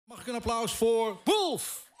Mag ik een applaus voor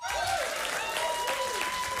Wulf?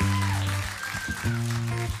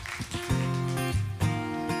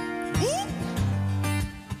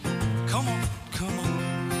 Come on, come on.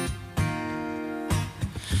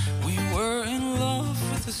 We were in love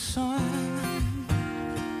with the sun.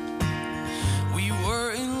 We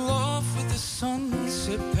were in love with the sun,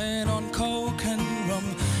 sipping on coke and rum.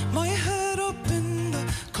 My head up in the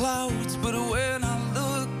clouds, but when I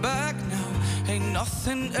look back now, ain't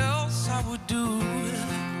nothing else I would do.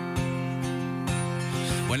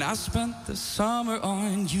 When I spent the summer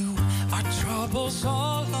on you, our troubles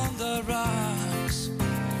all on the rocks.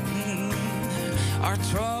 Our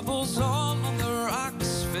troubles all on the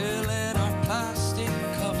rocks, filling our plastic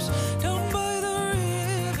cups. Down by the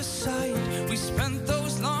riverside, we spent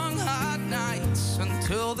those long hot nights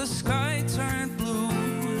until the sky turned blue.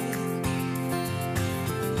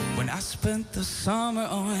 When I spent the summer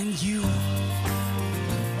on you,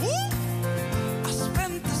 I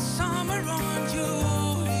spent the summer on you,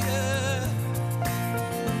 yeah.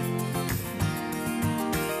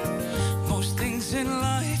 Most things in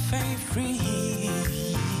life ain't free.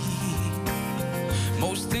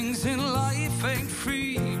 Most things in life ain't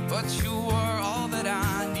free, but you are all that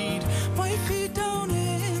I need. My feet down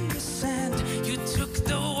in the sand, you took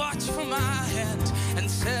the watch from my hand and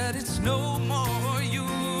said it's no more use.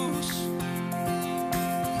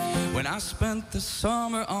 When I spent the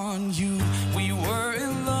summer on you, we were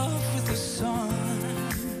in love with the sun.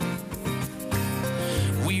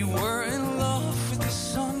 We were in love with the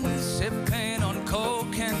sun, sipping on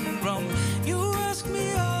coke and rum. You asked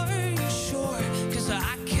me, are you sure? 'Cause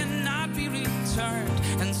I cannot be returned,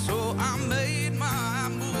 and so I made my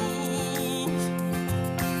move.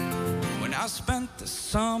 When I spent the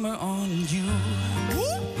summer on you,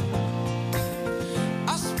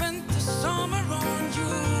 I spent the summer on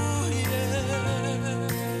you, yeah.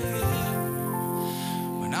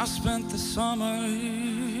 When I spent the summer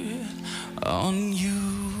on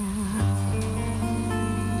you.